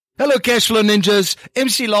Hello, Cashflow Ninjas.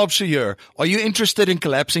 MC Laubscher here. Are you interested in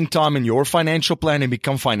collapsing time in your financial plan and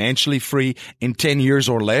become financially free in 10 years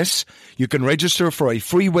or less? You can register for a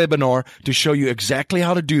free webinar to show you exactly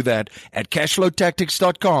how to do that at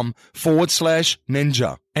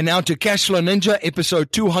cashflowtactics.com/ninja. And now to Cashflow Ninja,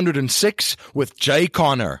 episode 206 with Jay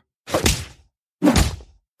Conner.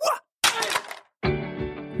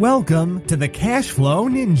 Welcome to the Cashflow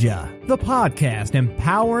Ninja, the podcast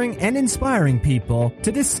empowering and inspiring people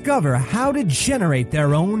to discover how to generate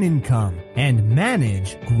their own income and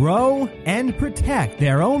manage, grow, and protect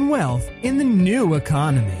their own wealth in the new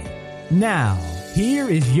economy. Now, here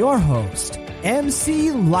is your host, MC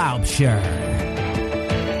Laubscher.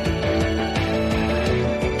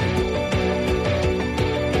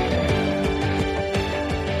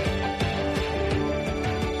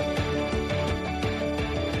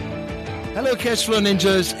 Hello, Cashflow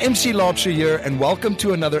Ninjas. MC Laubscher here, and welcome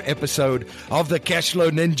to another episode of the Cashflow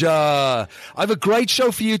Ninja. I have a great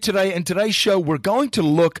show for you today. In today's show, we're going to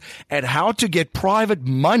look at how to get private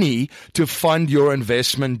money to fund your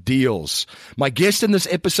investment deals. My guest in this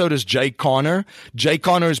episode is Jay Conner. Jay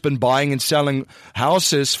Conner has been buying and selling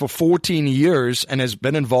houses for 14 years and has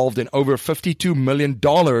been involved in over $52 million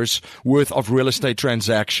worth of real estate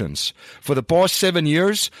transactions. For the past 7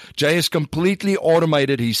 years, Jay has completely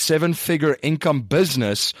automated his seven-figure income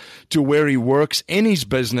business to where he works in his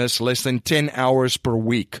business less than 10 hours per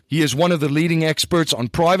week. He is one of the leading experts on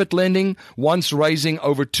private lending, once raising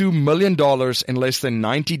over $2 million in less than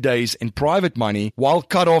 90 days in private money while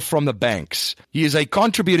cut off from the banks. He is a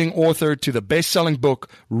contributing author to the best-selling book,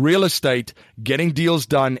 Real Estate: Getting Deals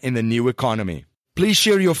Done in the New Economy. Please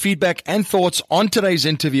share your feedback and thoughts on today's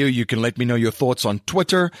interview. You can let me know your thoughts on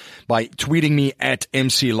Twitter by tweeting me at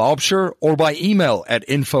MC Laubscher or by email at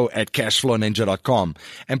info@cashflowninja.com.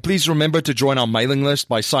 And please remember to join our mailing list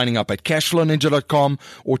by signing up at cashflowninja.com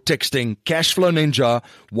or texting Cashflow Ninja,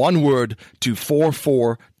 one word, to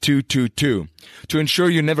 44222. To ensure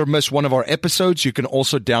you never miss one of our episodes, you can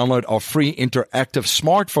also download our free interactive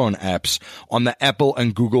smartphone apps on the Apple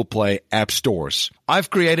and Google Play app stores.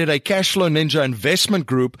 I've created a Cashflow Ninja investment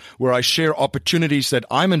group where I share opportunities that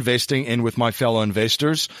I'm investing in with my fellow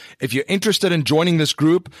investors. If you're interested in joining this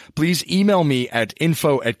group, please email me at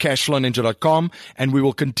info@cashflowninja.com and we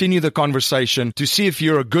will continue the conversation to see if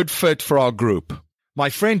you're a good fit for our group. My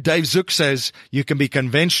friend Dave Zook says you can be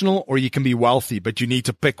conventional or you can be wealthy, but you need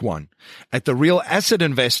to pick one. At The Real Asset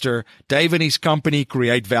Investor, Dave and his company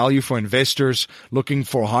create value for investors looking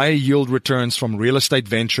for higher yield returns from real estate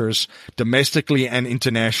ventures, domestically and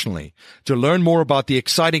internationally. To learn more about the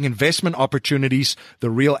exciting investment opportunities The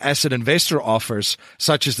Real Asset Investor offers,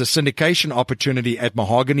 such as the syndication opportunity at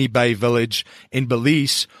Mahogany Bay Village in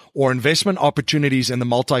Belize, or investment opportunities in the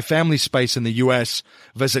multifamily space in the U.S.,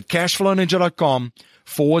 visit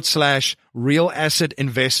cashflowninja.com/real asset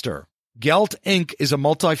investor. Gelt Inc. is a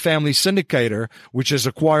multifamily syndicator which has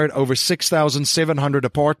acquired over 6,700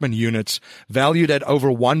 apartment units valued at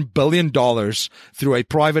over $1 billion through a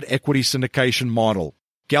private equity syndication model.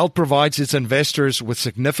 Gelt provides its investors with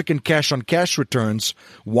significant cash-on-cash returns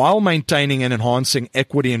while maintaining and enhancing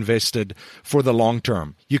equity invested for the long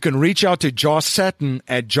term. You can reach out to Josh Satin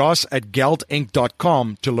at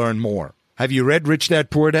josh@geltinc.com to learn more. Have you read Rich Dad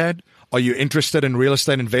Poor Dad? Are you interested in real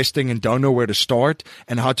estate investing and don't know where to start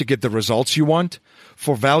and how to get the results you want?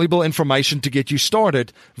 For valuable information to get you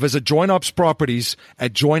started, visit JoinUps Properties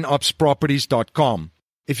at joinupsproperties.com.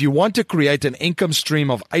 If you want to create an income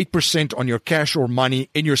stream of 8% on your cash or money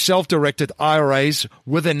in your self-directed IRAs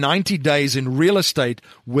within 90 days in real estate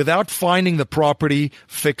without finding the property,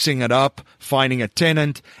 fixing it up, finding a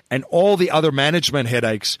tenant, and all the other management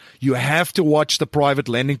headaches, you have to watch the private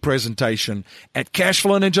lending presentation at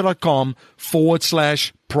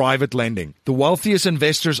cashflowninja.com/private lending. The wealthiest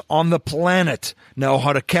investors on the planet know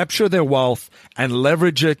how to capture their wealth and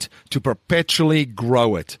leverage it to perpetually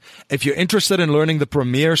grow it. If you're interested in learning the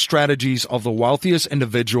premier strategies of the wealthiest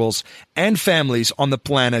individuals and families on the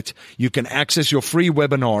planet, you can access your free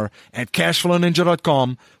webinar at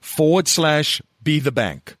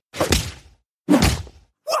cashflowninja.com/be-the-bank.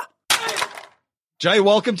 Jay,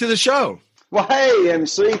 welcome to the show. Well, hey,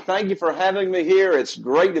 MC, thank you for having me here. It's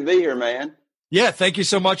great to be here, man. Yeah, thank you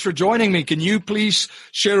so much for joining me. Can you please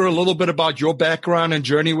share a little bit about your background and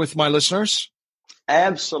journey with my listeners?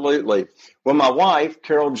 Absolutely. Well, my wife,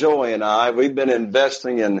 Carol Joy, and I, we've been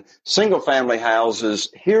investing in single-family houses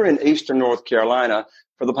here in Eastern North Carolina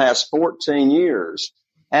for the past 14 years.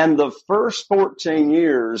 And the first 14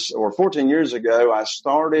 years ago, I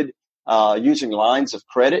started using lines of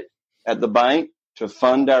credit at the bank to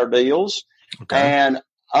fund our deals. Okay. And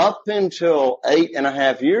up until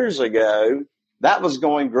 8.5 years ago, that was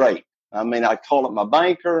going great. I mean, I called up my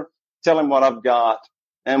banker, tell him what I've got,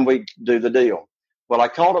 and we do the deal. Well, I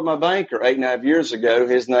called up my banker 8.5 years ago.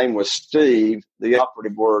 His name was Steve. The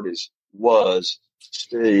operative word was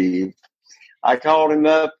Steve. I called him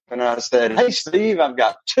up and I said, hey, Steve, I've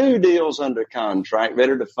got 2 deals under contract,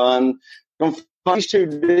 ready to fund. These 2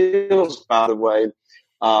 deals, by the way,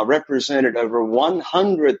 represented over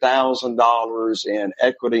 $100,000 in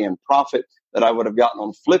equity and profit that I would have gotten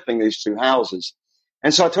on flipping these 2 houses.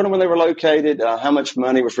 And so I told him where they were located, how much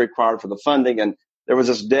money was required for the funding, and there was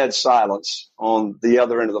this dead silence on the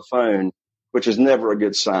other end of the phone, which is never a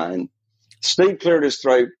good sign. Steve cleared his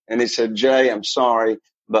throat and he said, Jay, I'm sorry,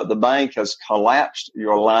 but the bank has collapsed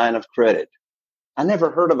your line of credit. I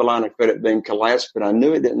never heard of a line of credit being collapsed, but I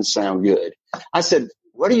knew it didn't sound good. I said,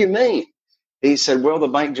 what do you mean? He said, well, the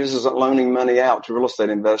bank just isn't loaning money out to real estate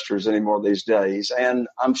investors anymore these days. And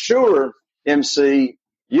I'm sure, MC,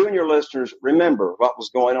 you and your listeners remember what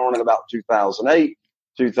was going on in about 2008,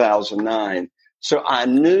 2009. So I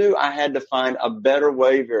knew I had to find a better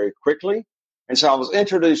way very quickly. And so I was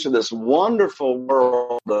introduced to this wonderful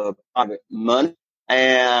world of private money,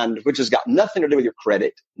 and which has got nothing to do with your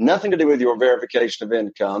credit, nothing to do with your verification of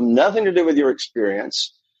income, nothing to do with your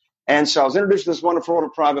experience. And so I was introduced to this wonderful world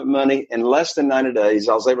of private money. In less than 90 days,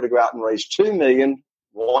 I was able to go out and raise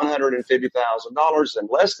 $2,150,000 in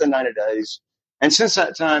less than 90 days. And since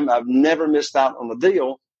that time, I've never missed out on a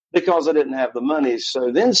deal because I didn't have the money.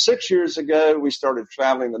 So then 6 years ago, we started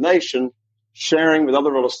traveling the nation, sharing with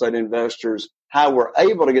other real estate investors how we're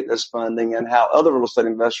able to get this funding and how other real estate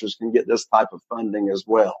investors can get this type of funding as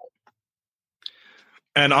well.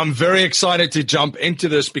 And I'm very excited to jump into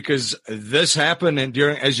this because this happened, and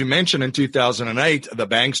during, as you mentioned, in 2008, the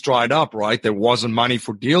banks dried up, right? There wasn't money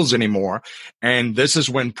for deals anymore. And this is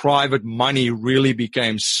when private money really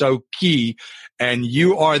became so key. And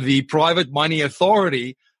you are the private money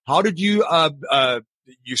authority. How did you,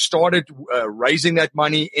 you started raising that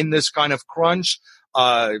money in this kind of crunch,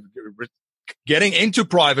 getting into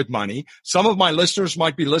private money? Some of my listeners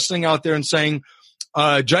might be listening out there and saying,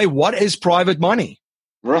 Jay, what is private money?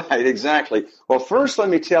 Right, exactly. Well, first, let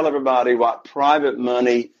me tell everybody what private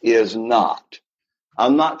money is not.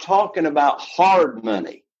 I'm not talking about hard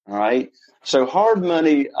money, all right? So hard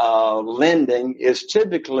money lending is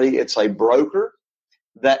typically, it's a broker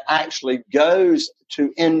that actually goes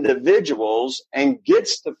to individuals and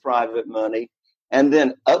gets the private money and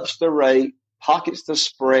then ups the rate, pockets the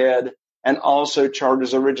spread, and also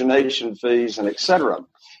charges origination fees and et cetera.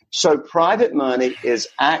 So private money is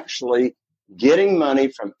actually getting money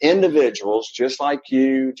from individuals just like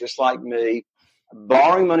you, just like me,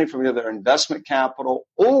 borrowing money from either their investment capital,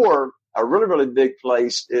 or a really, really big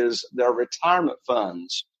place is their retirement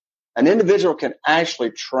funds. An individual can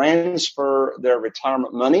actually transfer their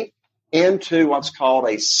retirement money into what's called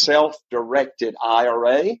a self-directed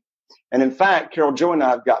IRA. And in fact, Carol Joy and I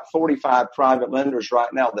have got 45 private lenders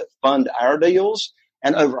right now that fund our deals,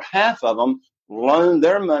 and over half of them loan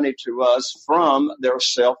their money to us from their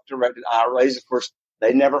self-directed IRAs. Of course,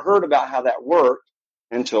 they never heard about how that worked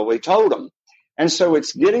until we told them. And so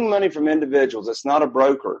it's getting money from individuals. It's not a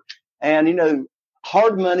broker. And, you know,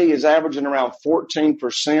 hard money is averaging around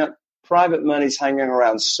 14%. Private money is hanging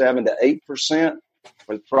around 7 to 8%.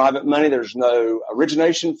 With private money, there's no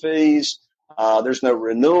origination fees. There's no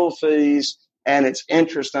renewal fees, and it's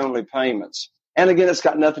interest-only payments. And again, it's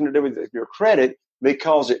got nothing to do with your credit,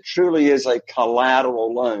 because it truly is a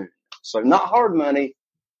collateral loan. So not hard money,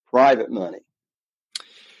 private money.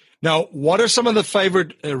 Now, what are some of the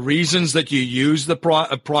favorite reasons that you use the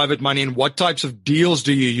private money, and what types of deals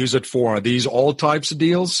do you use it for? Are these all types of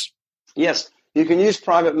deals? Yes, you can use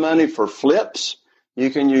private money for flips.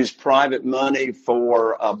 You can use private money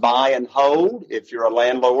for buy and hold if you're a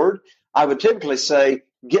landlord. I would typically say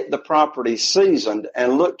get the property seasoned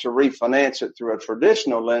and look to refinance it through a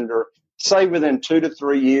traditional lender, say within 2 to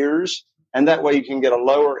 3 years, and that way you can get a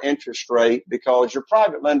lower interest rate, because your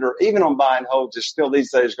private lender, even on buy and holds, is still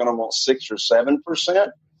these days going to want 6 or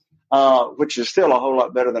 7%, which is still a whole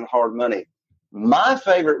lot better than hard money. My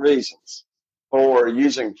favorite reasons for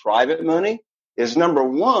using private money is, number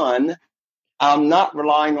one, I'm not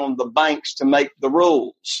relying on the banks to make the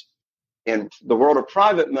rules. In the world of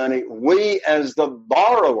private money, we as the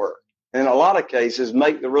borrower, in a lot of cases,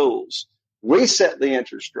 make the rules. We set the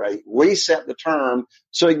interest rate. We set the term.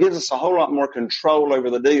 So it gives us a whole lot more control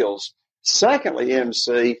over the deals. Secondly,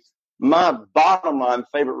 MC, my bottom line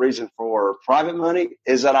favorite reason for private money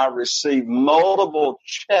is that I receive multiple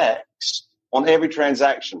checks on every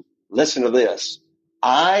transaction. Listen to this.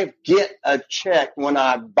 I get a check when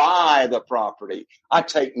I buy the property. I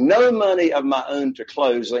take no money of my own to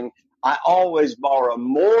closing. I always borrow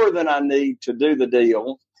more than I need to do the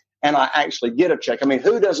deal, and I actually get a check. I mean,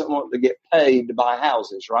 who doesn't want to get paid to buy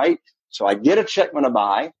houses, right? So I get a check when I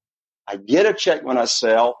buy. I get a check when I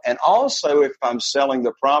sell. And also, if I'm selling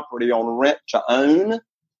the property on rent to own,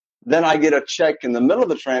 then I get a check in the middle of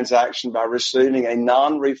the transaction by receiving a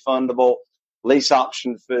non-refundable lease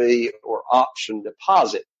option fee or option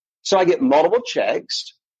deposit. So I get multiple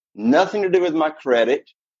checks, nothing to do with my credit.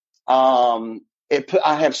 I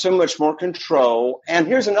have so much more control. And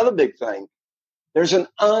here's another big thing. There's an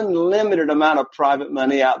unlimited amount of private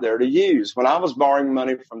money out there to use. When I was borrowing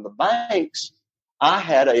money from the banks, I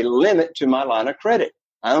had a limit to my line of credit.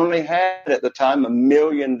 I only had at the time $1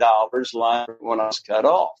 million line when I was cut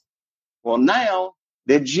off. Well, now,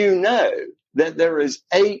 did you know that there is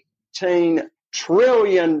 $18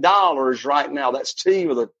 trillion right now? That's T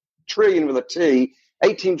with a trillion with a T,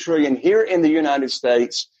 18 trillion here in the United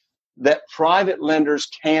States that private lenders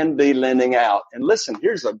can be lending out. And listen,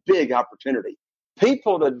 here's a big opportunity.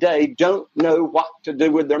 People today don't know what to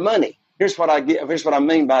do with their money. Here's what I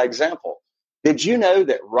mean by example. Did you know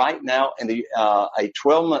that right now in the a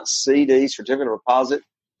 12-month CD, certificate of deposit,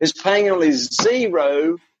 is paying only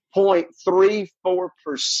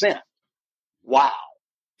 0.34%? Wow.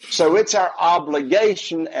 So it's our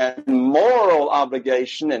obligation and moral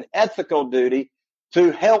obligation and ethical duty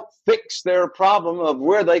to help fix their problem of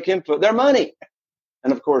where they can put their money.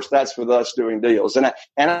 And of course, that's with us doing deals. And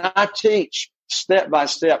I teach step by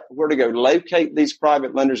step where to go locate these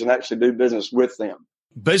private lenders and actually do business with them.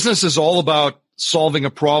 Business is all about solving a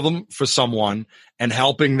problem for someone and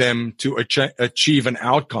helping them to achieve an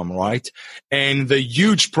outcome, right? And the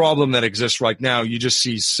huge problem that exists right now, you just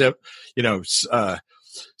see,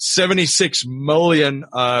 76 million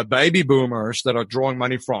baby boomers that are drawing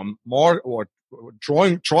money from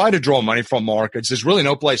try to draw money from markets. There's really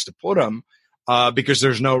no place to put them because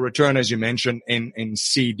there's no return, as you mentioned, in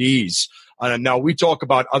CDs. Now we talk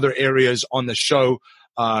about other areas on the show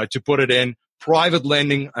to put it in. Private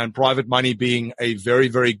lending and private money being a very,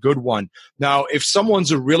 very good one. Now, if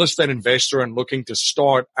someone's a real estate investor and looking to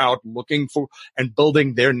start out looking for and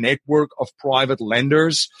building their network of private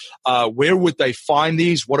lenders, where would they find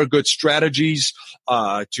these? What are good strategies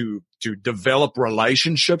to develop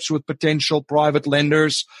relationships with potential private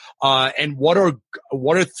lenders? And what are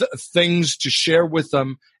things to share with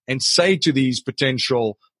them and say to these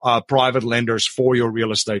potential private lenders for your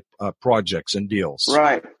real estate projects and deals?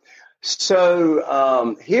 Right.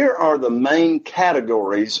 So here are the main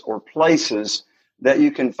categories or places that you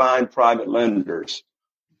can find private lenders.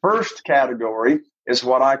 First category is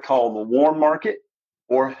what I call the warm market,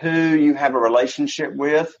 or who you have a relationship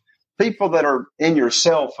with, people that are in your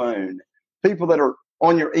cell phone, people that are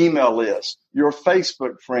on your email list, your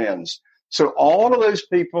Facebook friends. So all of those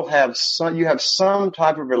people you have some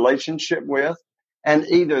type of relationship with, and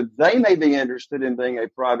either they may be interested in being a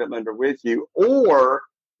private lender with you, or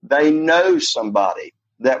they know somebody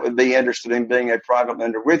that would be interested in being a private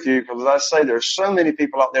lender with you, because as I say, there's so many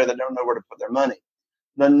people out there that don't know where to put their money.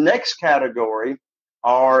 The next category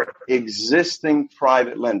are existing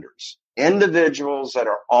private lenders, individuals that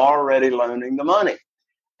are already loaning the money.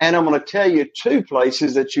 And I'm going to tell you two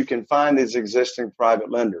places that you can find these existing private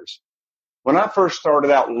lenders. When I first started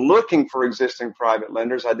out looking for existing private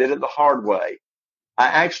lenders, I did it the hard way. I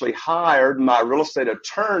actually hired my real estate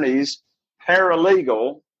attorney's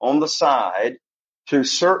paralegal on the side to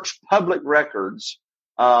search public records,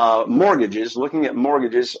 mortgages, looking at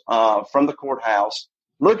mortgages from the courthouse,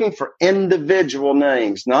 looking for individual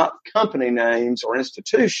names, not company names or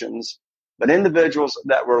institutions, but individuals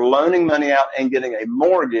that were loaning money out and getting a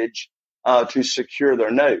mortgage to secure their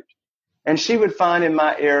note. And she would find in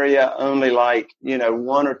my area only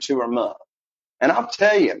one or two a month. And I'll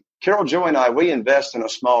tell you, Carol Joy and I, we invest in a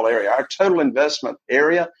small area. Our total investment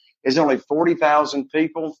area is only 40,000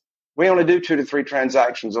 people. We only do 2 to 3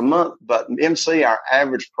 transactions a month, but MC, our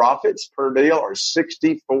average profits per deal are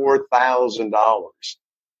 $64,000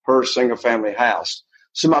 per single family house.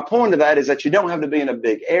 So my point of that is that you don't have to be in a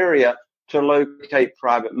big area to locate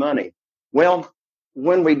private money. Well,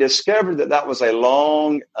 when we discovered that was a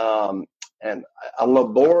long and a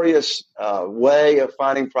laborious way of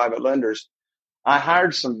finding private lenders, I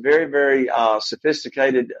hired some very, very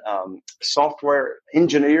sophisticated software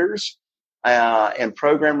engineers and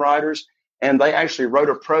program writers, and they actually wrote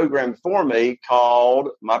a program for me called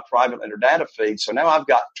my Private Lender Data Feed. So now I've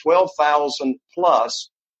got 12,000 plus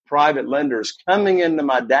private lenders coming into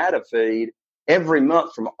my data feed every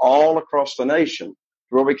month from all across the nation,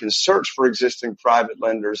 where we can search for existing private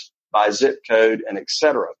lenders by zip code and et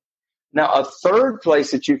cetera. Now, a third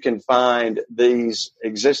place that you can find these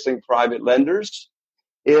existing private lenders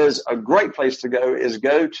is a great place to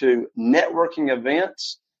go to networking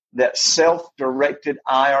events that self-directed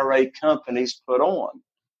IRA companies put on.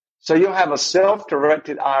 So you'll have a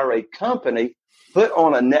self-directed IRA company put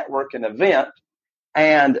on a networking event,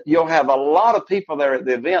 and you'll have a lot of people there at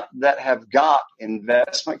the event that have got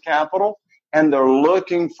investment capital, and they're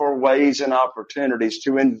looking for ways and opportunities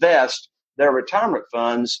to invest their retirement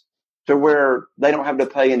funds to where they don't have to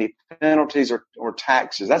pay any penalties or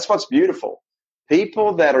taxes. That's what's beautiful.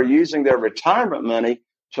 People that are using their retirement money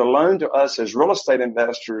to loan to us as real estate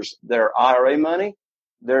investors their IRA money,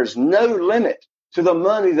 there's no limit to the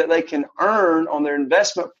money that they can earn on their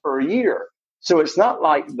investment per year. So it's not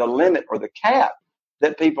like the limit or the cap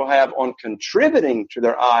that people have on contributing to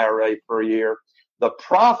their IRA per year. The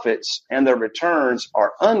profits and their returns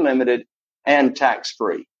are unlimited and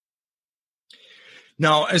tax-free.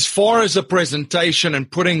 Now, as far as a presentation and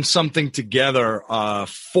putting something together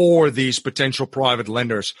for these potential private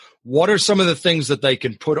lenders, what are some of the things that they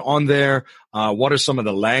can put on there? What are some of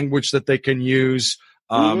the language that they can use?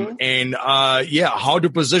 And how to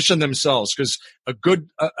position themselves? Because a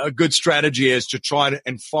good strategy is to try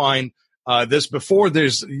and find this before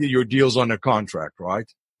there's your deals under contract,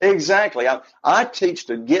 right? Exactly. I teach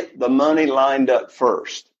to get the money lined up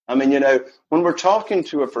first. I mean, when we're talking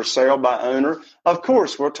to a for sale by owner, of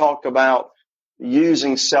course, we'll talk about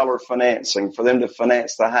using seller financing for them to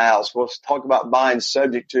finance the house. We'll talk about buying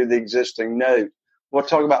subject to the existing note. We'll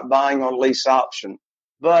talk about buying on lease option.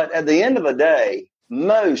 But at the end of the day,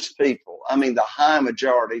 most people, I mean, the high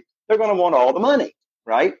majority, they're going to want all the money,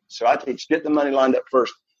 right? So I teach get the money lined up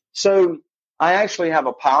first. So I actually have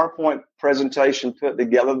a PowerPoint presentation put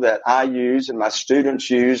together that I use and my students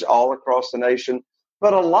use all across the nation.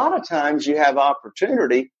 But a lot of times you have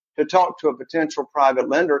opportunity to talk to a potential private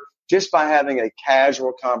lender just by having a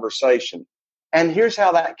casual conversation. And here's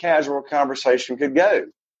how that casual conversation could go.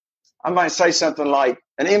 I might say something like,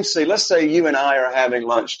 an MC, let's say you and I are having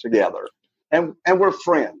lunch together and we're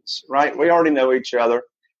friends, right? We already know each other.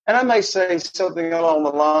 And I may say something along the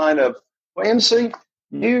line of, well, MC,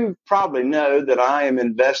 you probably know that I am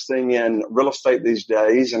investing in real estate these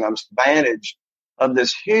days and I'm advantage of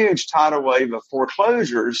this huge tidal wave of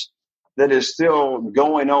foreclosures that is still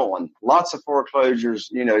going on. Lots of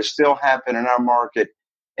foreclosures, still happen in our market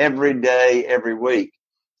every day, every week.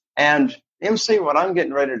 And MC, what I'm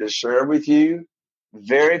getting ready to share with you,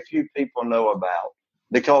 very few people know about,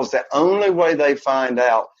 because the only way they find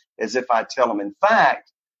out is if I tell them. In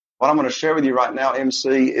fact, what I'm going to share with you right now,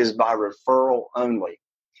 MC, is by referral only.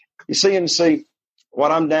 You see, MC,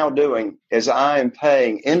 what I'm now doing is I am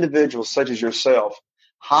paying individuals such as yourself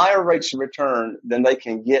higher rates of return than they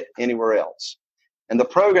can get anywhere else. And the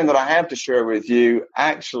program that I have to share with you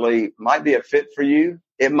actually might be a fit for you.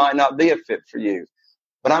 It might not be a fit for you.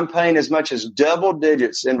 But I'm paying as much as double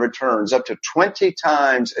digits in returns, up to 20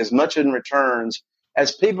 times as much in returns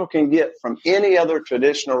as people can get from any other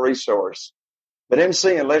traditional resource. But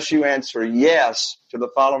MC, unless you answer yes to the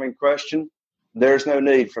following question, there's no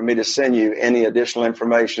need for me to send you any additional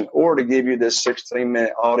information or to give you this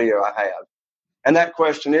 16-minute audio I have. And that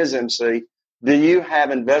question is, MC, do you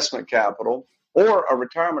have investment capital or a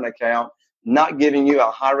retirement account not giving you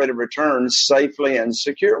a high rate of return safely and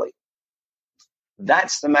securely?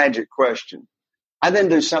 That's the magic question. I then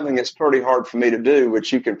do something that's pretty hard for me to do,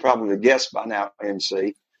 which you can probably guess by now,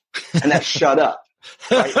 MC, and that's shut up.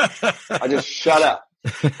 Right? I just shut up.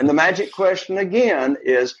 And the magic question again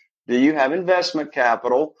is, do you have investment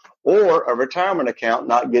capital or a retirement account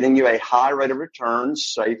not getting you a high rate of return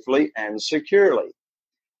safely and securely?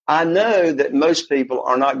 I know that most people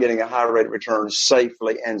are not getting a high rate of return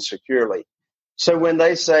safely and securely. So when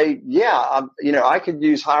they say, I could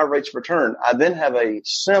use higher rates of return, I then have a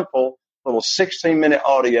simple little 16-minute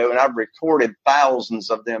audio, and I've recorded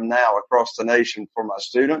thousands of them now across the nation for my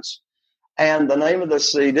students. And the name of the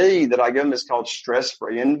CD that I give them is called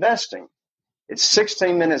Stress-Free Investing. It's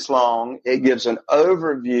 16 minutes long. It gives an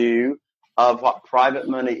overview of what private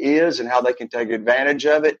money is and how they can take advantage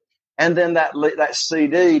of it. And then that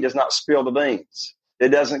CD does not spill the beans. It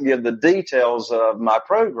doesn't give the details of my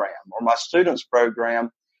program or my students'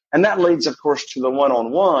 program. And that leads, of course, to the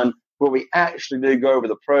one-on-one where we actually do go over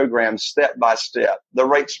the program step by step, the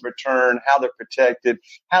rates of return, how they're protected,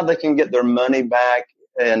 how they can get their money back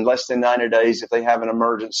in less than 90 days if they have an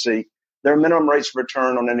emergency, their minimum rates of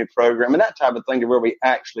return on any program, and that type of thing, to where we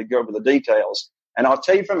actually go over the details. And I'll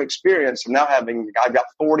tell you from experience, I've got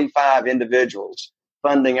 45 individuals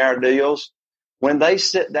funding our deals. When they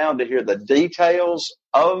sit down to hear the details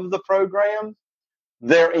of the program,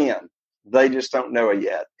 they're in. They just don't know it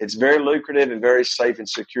yet. It's very lucrative and very safe and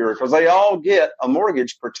secure because they all get a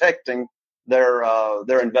mortgage protecting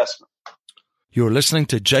their investment. You're listening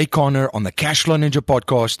to Jay Conner on the Cashflow Ninja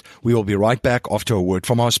podcast. We will be right back after a word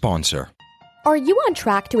from our sponsor. Are you on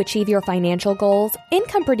track to achieve your financial goals?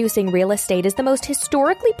 Income-producing real estate is the most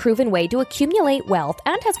historically proven way to accumulate wealth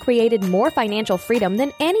and has created more financial freedom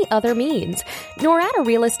than any other means. Norada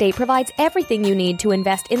Real Estate provides everything you need to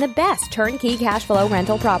invest in the best turnkey cash flow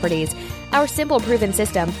rental properties. Our simple, proven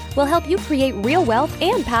system will help you create real wealth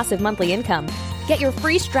and passive monthly income. Get your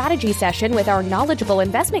free strategy session with our knowledgeable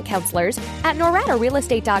investment counselors at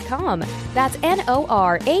noradarealestate.com. That's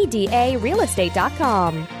NORADA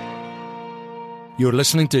realestate.com. You're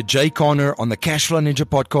listening to Jay Conner on the Cashflow Ninja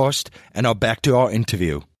podcast, and now back to our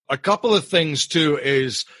interview. A couple of things, too,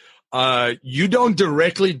 is you don't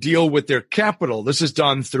directly deal with their capital. This is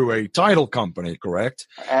done through a title company, correct?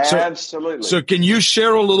 Absolutely. So can you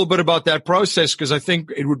share a little bit about that process? Because I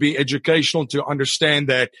think it would be educational to understand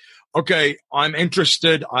that, okay, I'm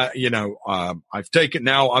interested. I've taken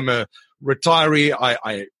now, I'm a retiree.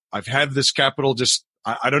 I've had this capital just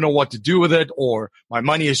I don't know what to do with it, or my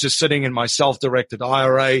money is just sitting in my self-directed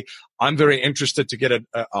IRA. I'm very interested to get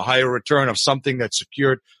a higher return of something that's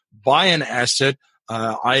secured by an asset.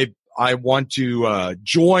 I want to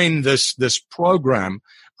join this program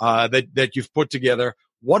that you've put together.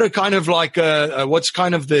 What are kind of like what's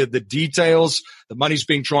kind of the details? The money's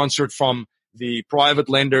being transferred from the private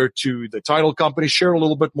lender to the title company. Share a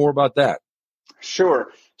little bit more about that. Sure.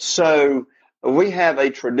 So we have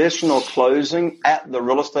a traditional closing at the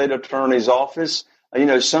real estate attorney's office.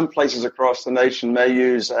 Some places across the nation may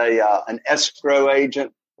use an escrow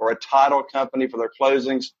agent or a title company for their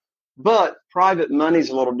closings, but private money is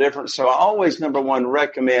a little different. So I always, number one,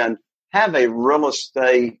 recommend have a real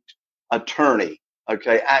estate attorney,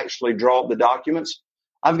 actually draw up the documents.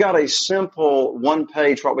 I've got a simple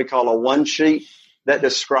one-page, what we call a one sheet, that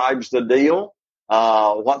describes the deal.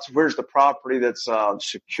 Where's the property that's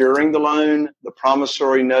securing the loan, the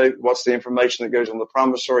promissory note, what's the information that goes on the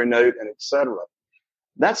promissory note, and et cetera.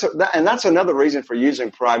 That's another reason for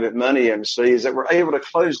using private money, MC, is that we're able to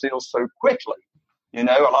close deals so quickly. A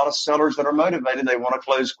lot of sellers that are motivated, they want to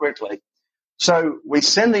close quickly. So we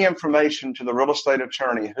send the information to the real estate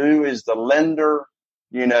attorney. Who is the lender?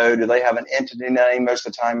 Do they have an entity name? Most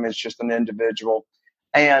of the time it's just an individual.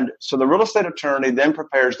 And so the real estate attorney then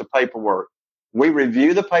prepares the paperwork. We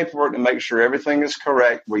review the paperwork to make sure everything is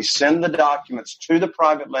correct. We send the documents to the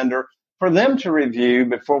private lender for them to review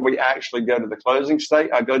before we actually go to the closing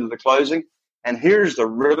state. I go to the closing. And here's the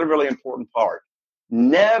really, really important part.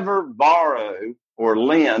 Never borrow or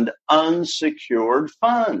lend unsecured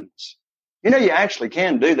funds. You actually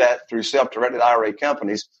can do that through self-directed IRA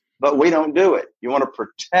companies, but we don't do it. You want to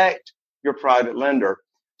protect your private lender.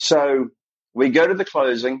 So we go to the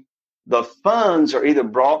closing. The funds are either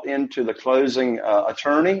brought into the closing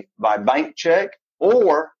attorney by bank check,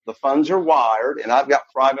 or the funds are wired. And I've got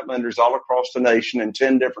private lenders all across the nation in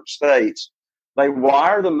 10 different states. They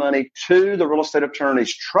wire the money to the real estate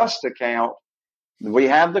attorney's trust account. We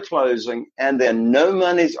have the closing, and then no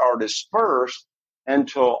monies are dispersed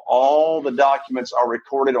until all the documents are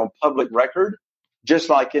recorded on public record, just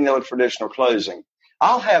like any other traditional closing.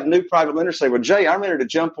 I'll have new private lenders say, well, Jay, I'm ready to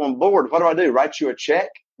jump on board. What do? Write you a check?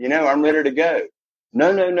 I'm ready to go.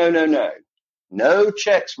 No. No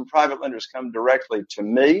checks from private lenders come directly to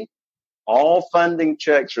me. All funding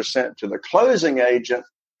checks are sent to the closing agent,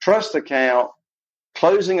 trust account.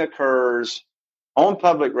 Closing occurs on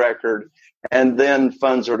public record, and then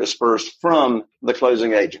funds are dispersed from the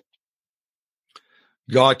closing agent.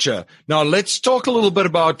 Gotcha. Now let's talk a little bit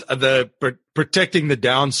about the protecting the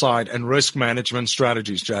downside and risk management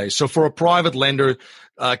strategies, Jay. So for a private lender,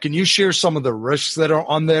 can you share some of the risks that are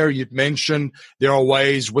on there? You'd mentioned there are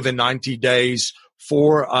ways within 90 days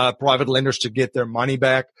for private lenders to get their money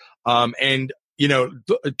back.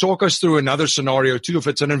 Talk us through another scenario too. If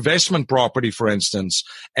it's an investment property, for instance,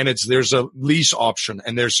 and there's a lease option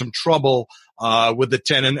and there's some trouble with the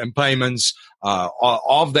tenant and payments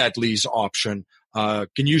of that lease option.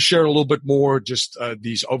 Can you share a little bit more just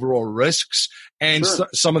these overall risks and Sure.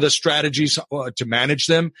 some of the strategies to manage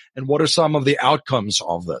them, and what are some of the outcomes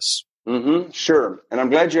of this? Mm-hmm. Sure. And I'm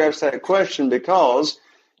glad you asked that question because,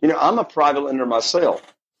 I'm a private lender myself.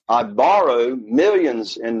 I borrow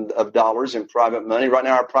millions of dollars in private money. Right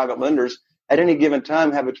now, our private lenders at any given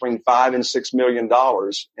time have between $5 and $6 million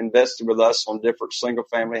invested with us on different single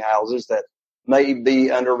family houses that may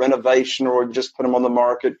be under renovation or just put them on the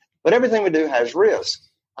market. But everything we do has risk.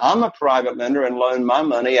 I'm a private lender and loan my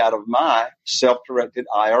money out of my self-directed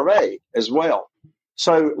IRA as well.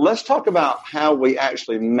 So let's talk about how we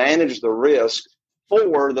actually manage the risk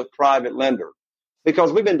for the private lender.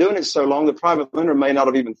 because we've been doing it so long, the private lender may not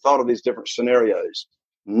have even thought of these different scenarios.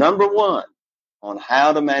 Number one, on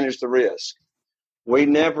how to manage the risk. We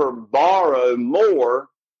never borrow more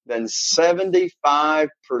than 75%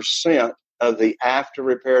 of the after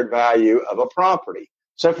repaired value of a property.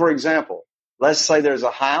 So, for example, let's say there's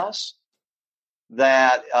a house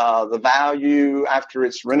that the value after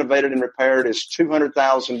it's renovated and repaired is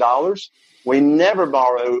 $200,000. We never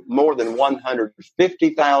borrow more than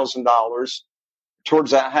 $150,000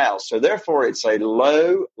 towards that house. So therefore, it's a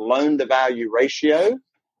low loan-to-value ratio.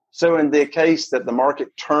 So in the case that the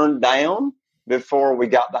market turned down before we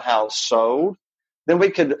got the house sold, then we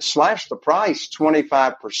could slash the price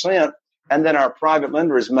 25%, and then our private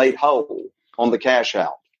lender is made whole on the cash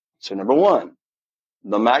out. So number one,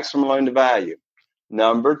 the maximum loan-to-value.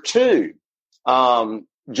 Number two,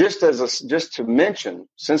 just to mention,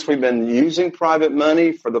 since we've been using private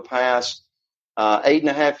money for the past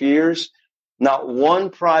 8.5 years, not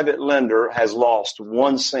one private lender has lost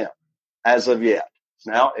 1 cent as of yet.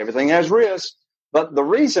 Now, everything has risk, but the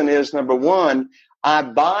reason is, number one, I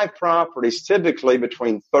buy properties typically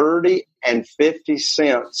between 30 and 50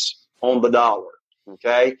 cents on the dollar.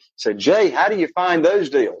 Okay. So, Jay, how do you find those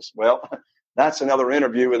deals? Well, that's another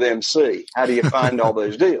interview with MC. How do you find all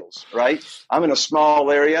those deals, right? I'm in a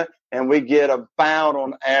small area, and we get about,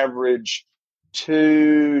 on average,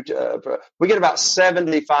 we get about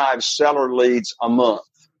 75 seller leads a month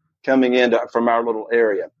coming in from our little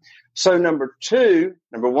area. So number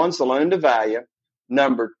one's the loan to value.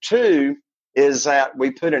 Number two is that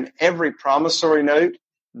we put in every promissory note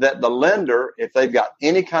that the lender, if they've got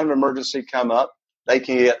any kind of emergency come up, they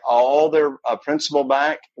can get all their principal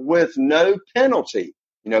back with no penalty.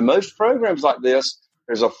 You know, most programs like this,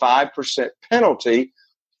 there's a 5% penalty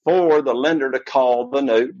for the lender to call the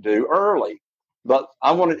note due early. But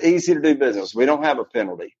I want it easy to do business. We don't have a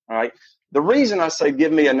penalty. All right. The reason I say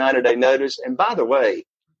give me a 90-day notice, and by the way,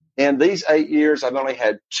 in these 8 years, I've only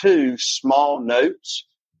had 2 small notes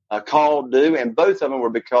called due, and both of them were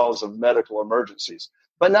because of medical emergencies.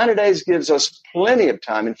 But 90 days gives us plenty of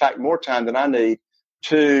time, in fact, more time than I need,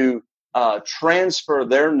 to transfer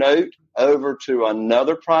their note over to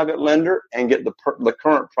another private lender and get the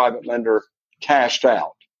current private lender cashed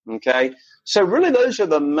out. Okay, so really those are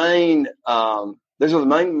the main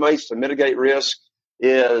ways to mitigate risk.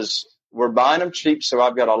 Is we're buying them cheap, so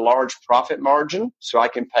I've got a large profit margin, so I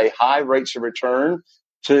can pay high rates of return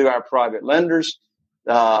to our private lenders.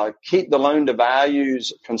 Keep the loan to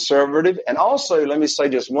values conservative, and also let me say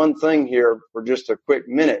just one thing here for just a quick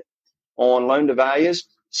minute on loan to values.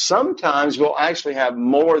 Sometimes we'll actually have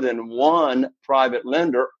more than one private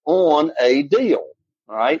lender on a deal.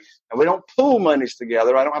 All right. And we don't pool monies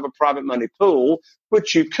together. I don't have a private money pool,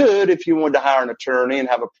 which you could if you wanted to hire an attorney and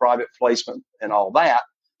have a private placement and all that.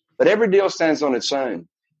 But every deal stands on its own.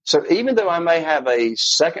 So even though I may have a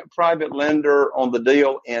second private lender on the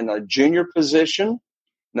deal in a junior position,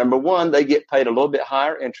 number one, they get paid a little bit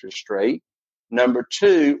higher interest rate. Number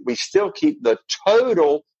two, we still keep the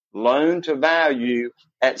total loan to value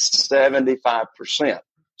at 75%.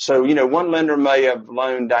 So, you know, one lender may have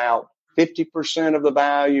loaned out 50% of the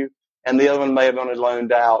value, and the other one may have only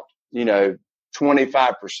loaned out, 25%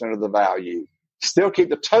 of the value. Still keep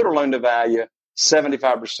the total loan to value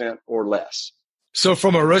 75% or less. So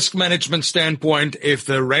from a risk management standpoint, if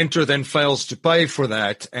the renter then fails to pay for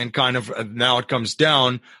that and kind of now it comes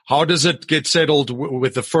down, how does it get settled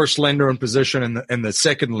with the first lender in position and the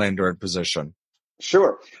second lender in position?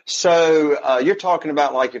 Sure. So you're talking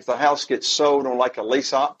about like if the house gets sold on like a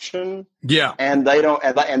lease option, yeah, and they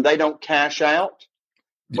don't cash out.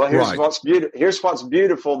 Well, here's what's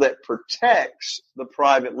beautiful that protects the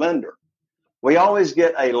private lender. We always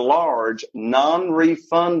get a large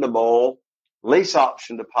non-refundable lease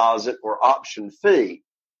option deposit or option fee,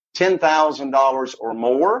 $10,000 or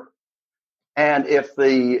more. And if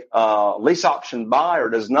the lease option buyer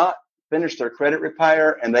does not finish their credit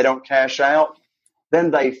repair and they don't cash out, then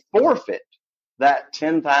they forfeit that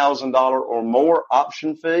 $10,000 or more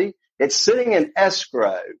option fee. It's sitting in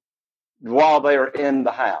escrow while they are in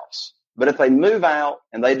the house. But if they move out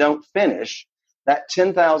and they don't finish, that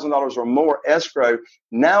 $10,000 or more escrow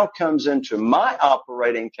now comes into my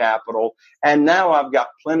operating capital, and now I've got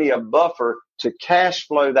plenty of buffer to cash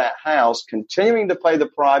flow that house, continuing to pay the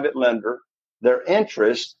private lender their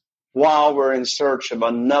interest while we're in search of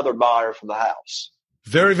another buyer for the house.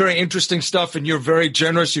 Very, very interesting stuff, and you're very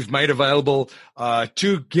generous. You've made available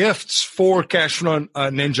 2 gifts for Cashflow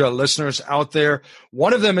Ninja listeners out there.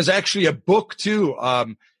 One of them is actually a book, too.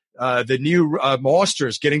 the new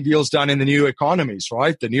masters, getting deals done in the new economies,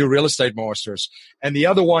 right? The new real estate masters. And the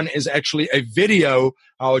other one is actually a video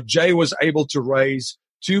how Jay was able to raise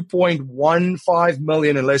 $2.15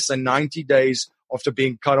 million in less than 90 days after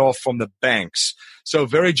being cut off from the banks. So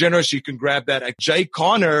very generous. You can grab that at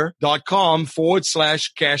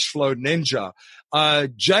jayconner.com/cashflow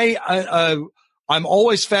ninja. Jay, I'm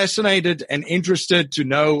always fascinated and interested to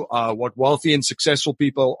know what wealthy and successful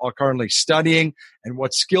people are currently studying and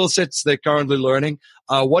what skill sets they're currently learning.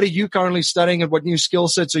 What are you currently studying and what new skill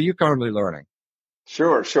sets are you currently learning?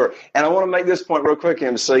 Sure. And I want to make this point real quick,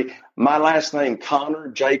 MC. My last name, Conner,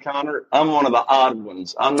 Jay Conner, I'm one of the odd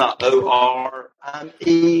ones. I'm not O-R, I'm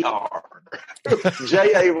E-R.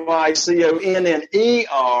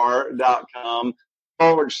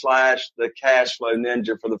 JAYCONNER.com/the Cash Flow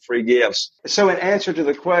Ninja for the free gifts. So in answer to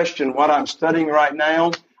the question, what I'm studying right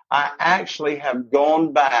now, I actually have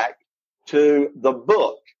gone back to the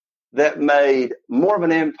book that made more of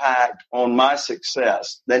an impact on my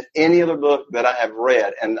success than any other book that I have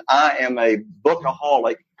read. And I am a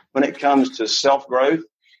bookaholic when it comes to self-growth.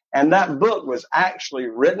 And that book was actually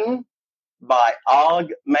written by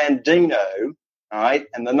Og Mandino. All right.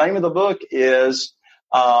 And the name of the book is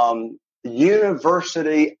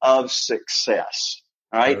University of Success.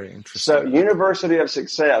 All right. Very interesting. So University of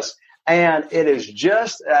Success. And it is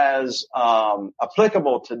just as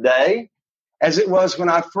applicable today as it was when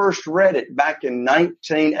I first read it back in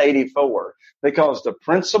 1984, because the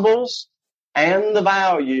principles and the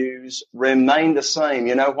values remain the same.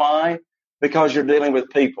 You know why? Because you're dealing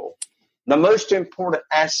with people. The most important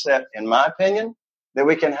asset, in my opinion, that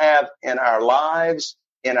we can have in our lives,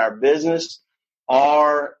 in our business,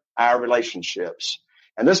 are our relationships.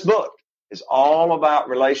 And this book is all about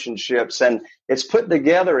relationships, and it's put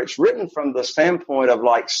together, it's written from the standpoint of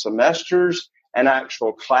like semesters and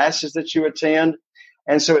actual classes that you attend.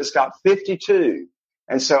 And so it's got 52.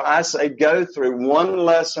 And so I say go through one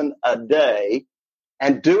lesson a day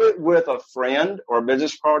and do it with a friend or a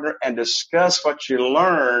business partner and discuss what you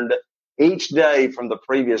learned each day from the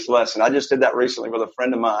previous lesson. I just did that recently with a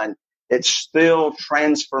friend of mine. It's still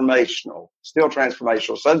transformational.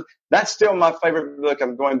 So that's still my favorite book.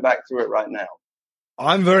 I'm going back through it right now.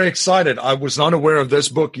 I'm very excited. I was not aware of this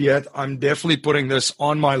book yet. I'm definitely putting this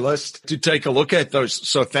on my list to take a look at those.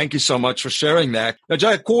 So thank you so much for sharing that. Now,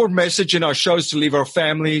 Jay, a core message in our show is to leave our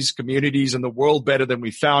families, communities, and the world better than we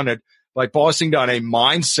found it by passing down a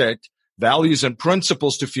mindset, values, and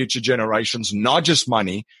principles to future generations, not just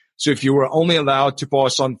money. So if you were only allowed to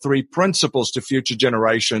pass on 3 principles to future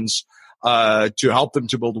generations to help them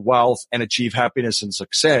to build wealth and achieve happiness and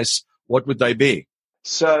success, what would they be?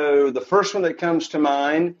 So the first one that comes to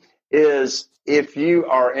mind is if you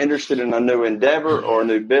are interested in a new endeavor or a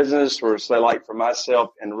new business, or say like for myself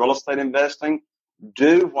in real estate investing,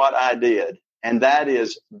 do what I did. And that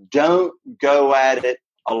is don't go at it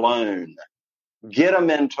alone. Get a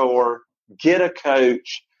mentor, get a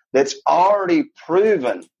coach that's already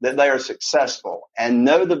proven that they are successful and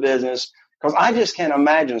know the business. Because I just can't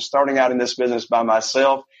imagine starting out in this business by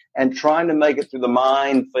myself and trying to make it through the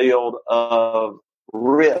minefield of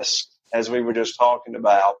risk, as we were just talking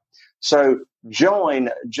about. So join,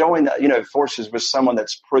 forces with someone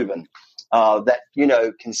that's proven, that,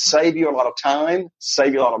 can save you a lot of time,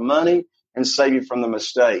 save you a lot of money, and save you from the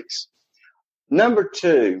mistakes. Number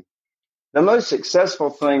 2, the most successful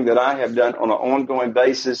thing that I have done on an ongoing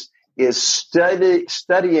basis is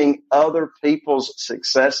studying other people's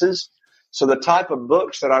successes. So the type of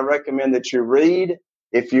books that I recommend that you read,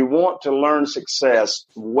 if you want to learn success,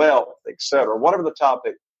 wealth, etc., whatever the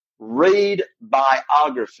topic, read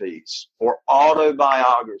biographies or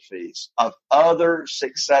autobiographies of other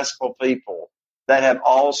successful people that have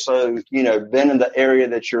also, been in the area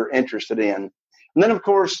that you're interested in. And then, of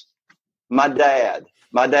course, my dad,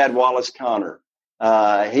 Wallace Conner.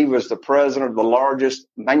 He was the president of the largest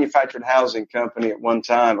manufactured housing company at one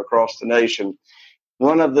time across the nation.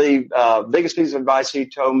 One of the biggest pieces of advice he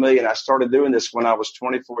told me, and I started doing this when I was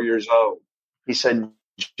 24 years old. He said,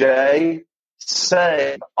 Jay,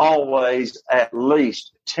 save always at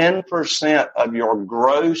least 10% of your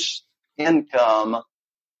gross income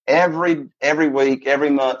every week, every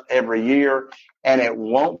month, every year, and it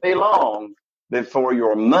won't be long before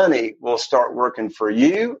your money will start working for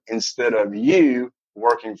you instead of you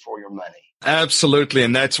working for your money. Absolutely.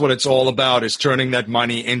 And that's what it's all about, is turning that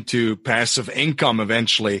money into passive income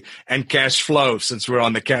eventually and cash flow, since we're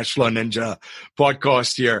on the Cash Flow Ninja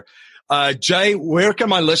podcast here. Jay, where can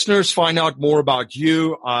my listeners find out more about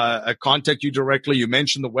you, contact you directly? You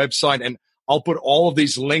mentioned the website, and I'll put all of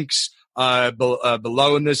these links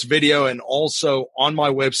below in this video and also on my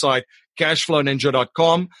website,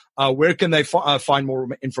 cashflowninja.com. Where can they find more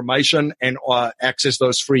information and access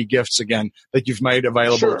those free gifts again that you've made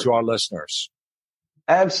available to our listeners?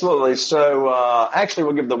 Absolutely. So actually,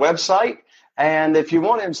 we'll give the website. And if you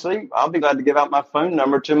want, MC, I'll be glad to give out my phone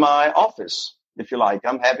number to my office, if you like.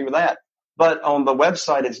 I'm happy with that. But on the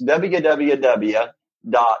website, it's www.jayconner,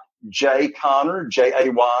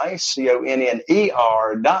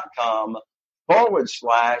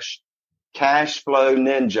 JayConner.com/Cashflow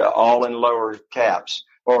Ninja, all in lower caps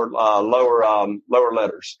or lower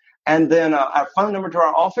letters. And then our phone number to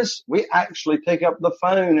our office, we actually pick up the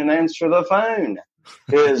phone and answer the phone.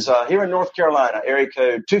 Is here in North Carolina, area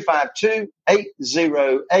code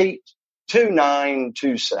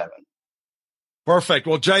 252-808-2927. Perfect.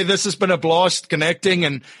 Well, Jay, this has been a blast connecting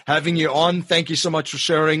and having you on. Thank you so much for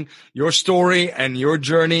sharing your story and your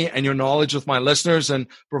journey and your knowledge with my listeners and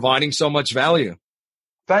providing so much value.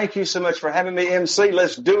 Thank you so much for having me, MC.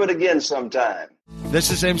 Let's do it again sometime.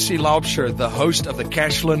 This is MC Laubscher, the host of the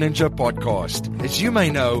Cashflow Ninja podcast. As you may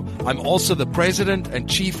know, I'm also the president and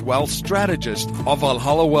chief wealth strategist of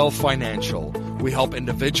Valhalla Wealth Financial. We help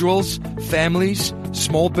individuals, families,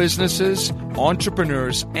 small businesses,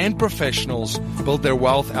 entrepreneurs, and professionals build their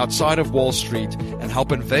wealth outside of Wall Street and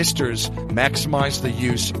help investors maximize the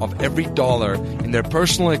use of every dollar in their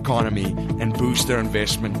personal economy and boost their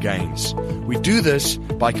investment gains. We do this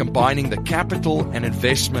by combining the capital and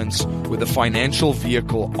investments with the financial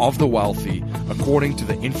vehicle of the wealthy according to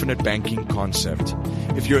the infinite banking concept.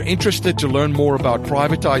 If you're interested to learn more about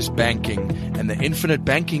privatized banking and the infinite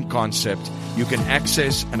banking concept, you can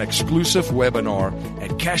access an exclusive webinar at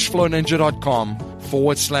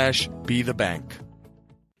cashflowninja.com/be-the-bank.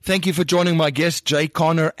 Thank you for joining my guest, Jay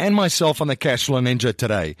Conner, and myself on the Cashflow Ninja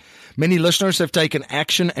today. Many listeners have taken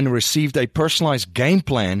action and received a personalized game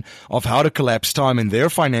plan of how to collapse time in their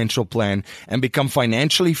financial plan and become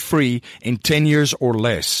financially free in 10 years or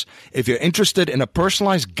less. If you're interested in a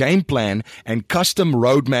personalized game plan and custom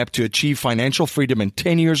roadmap to achieve financial freedom in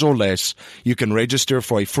 10 years or less, you can register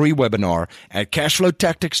for a free webinar at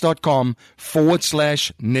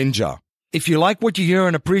cashflowtactics.com/ninja. If you like what you hear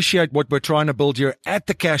and appreciate what we're trying to build here at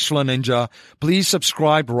the Cashflow Ninja, please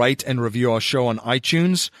subscribe, rate, and review our show on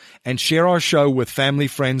iTunes and share our show with family,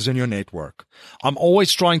 friends, in your network. I'm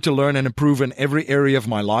always trying to learn and improve in every area of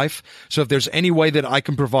my life, so if there's any way that I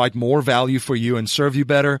can provide more value for you and serve you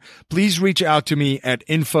better, please reach out to me at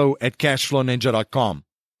info@cashflowninja.com.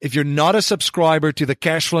 If you're not a subscriber to the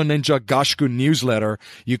Cashflow Ninja Gashku newsletter,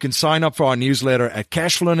 you can sign up for our newsletter at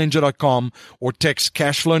cashflowninja.com or text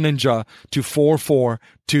Cashflow Ninja to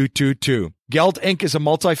 44222. Geld Inc. is a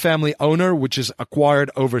multifamily owner which has acquired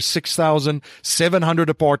over 6,700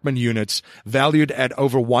 apartment units valued at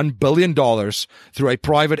over $1 billion through a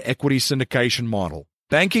private equity syndication model.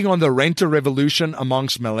 Banking on the renter revolution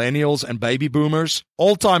amongst millennials and baby boomers,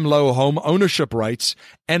 all-time low home ownership rates,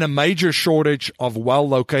 and a major shortage of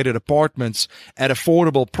well-located apartments at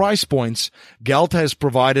affordable price points, Geld has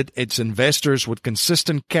provided its investors with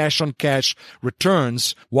consistent cash-on-cash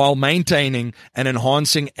returns while maintaining and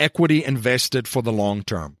enhancing equity invested for the long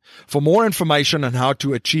term. For more information on how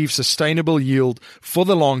to achieve sustainable yield for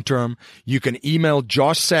the long term, you can email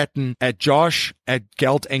Josh Satin at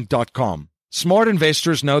josh@geldinc.com. Smart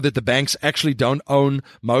investors know that the banks actually don't own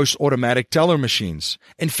most automatic teller machines.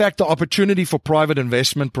 In fact, the opportunity for private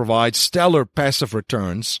investment provides stellar passive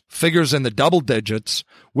returns, figures in the double digits,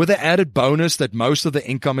 with the added bonus that most of the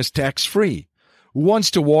income is tax-free. Who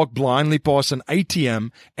wants to walk blindly past an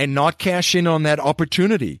ATM and not cash in on that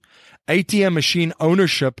opportunity? ATM machine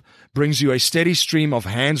ownership brings you a steady stream of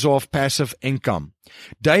hands-off passive income.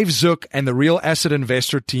 Dave Zook and the Real Asset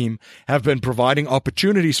Investor team have been providing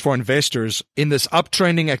opportunities for investors in this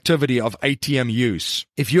uptrending activity of ATM use.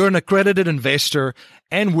 If you're an accredited investor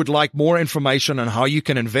and would like more information on how you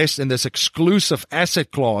can invest in this exclusive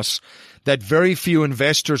asset class that very few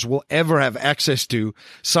investors will ever have access to,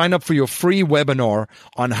 sign up for your free webinar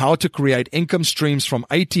on how to create income streams from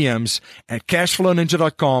ATMs at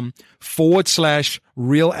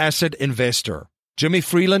cashflowninja.com/real asset investor. Jimmy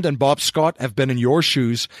Freeland and Bob Scott have been in your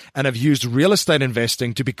shoes and have used real estate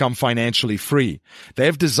investing to become financially free. They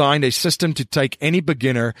have designed a system to take any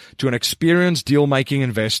beginner to an experienced deal-making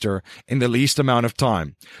investor in the least amount of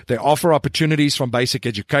time. They offer opportunities from basic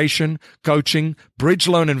education, coaching, bridge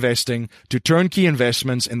loan investing, to turnkey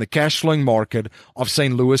investments in the cash-flowing market of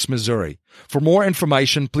St. Louis, Missouri. For more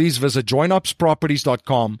information, please visit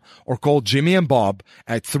joinupsproperties.com or call Jimmy and Bob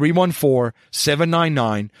at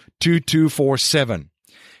 314-799-2247.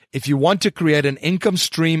 If you want to create an income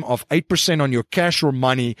stream of 8% on your cash or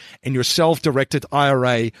money in your self-directed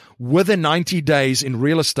IRA within 90 days in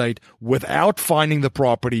real estate without finding the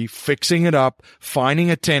property, fixing it up,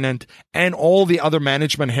 finding a tenant, and all the other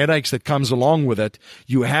management headaches that comes along with it,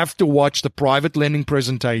 you have to watch the private lending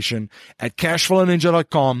presentation at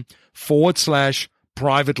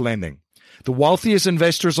cashflowninja.com/private lending. The wealthiest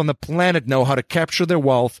investors on the planet know how to capture their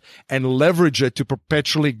wealth and leverage it to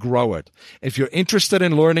perpetually grow it. If you're interested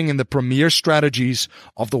in learning in the premier strategies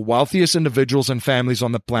of the wealthiest individuals and families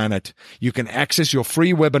on the planet, you can access your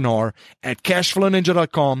free webinar at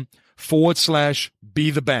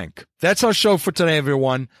cashflowninja.com/be-the-bank. That's our show for today,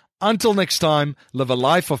 everyone. Until next time, live a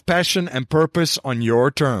life of passion and purpose on your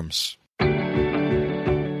terms.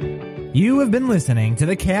 You have been listening to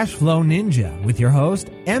the Cash Flow Ninja with your host,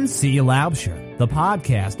 MC Laubscher, the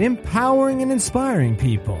podcast empowering and inspiring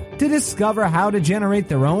people to discover how to generate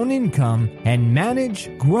their own income and manage,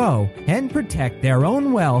 grow, and protect their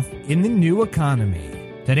own wealth in the new economy.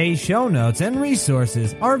 Today's show notes and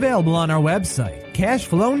resources are available on our website,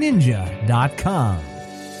 cashflowninja.com.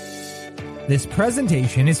 This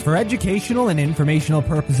presentation is for educational and informational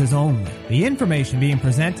purposes only. The information being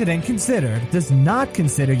presented and considered does not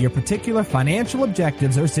consider your particular financial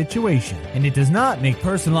objectives or situation, and it does not make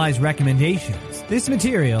personalized recommendations. This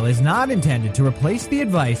material is not intended to replace the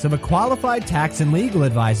advice of a qualified tax and legal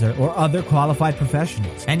advisor or other qualified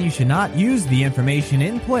professionals, and you should not use the information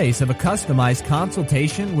in place of a customized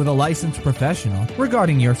consultation with a licensed professional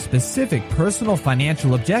regarding your specific personal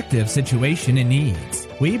financial objective, situation, and needs.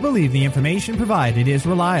 We believe the information provided is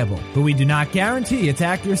reliable, but we do not guarantee its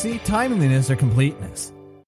accuracy, timeliness, or completeness.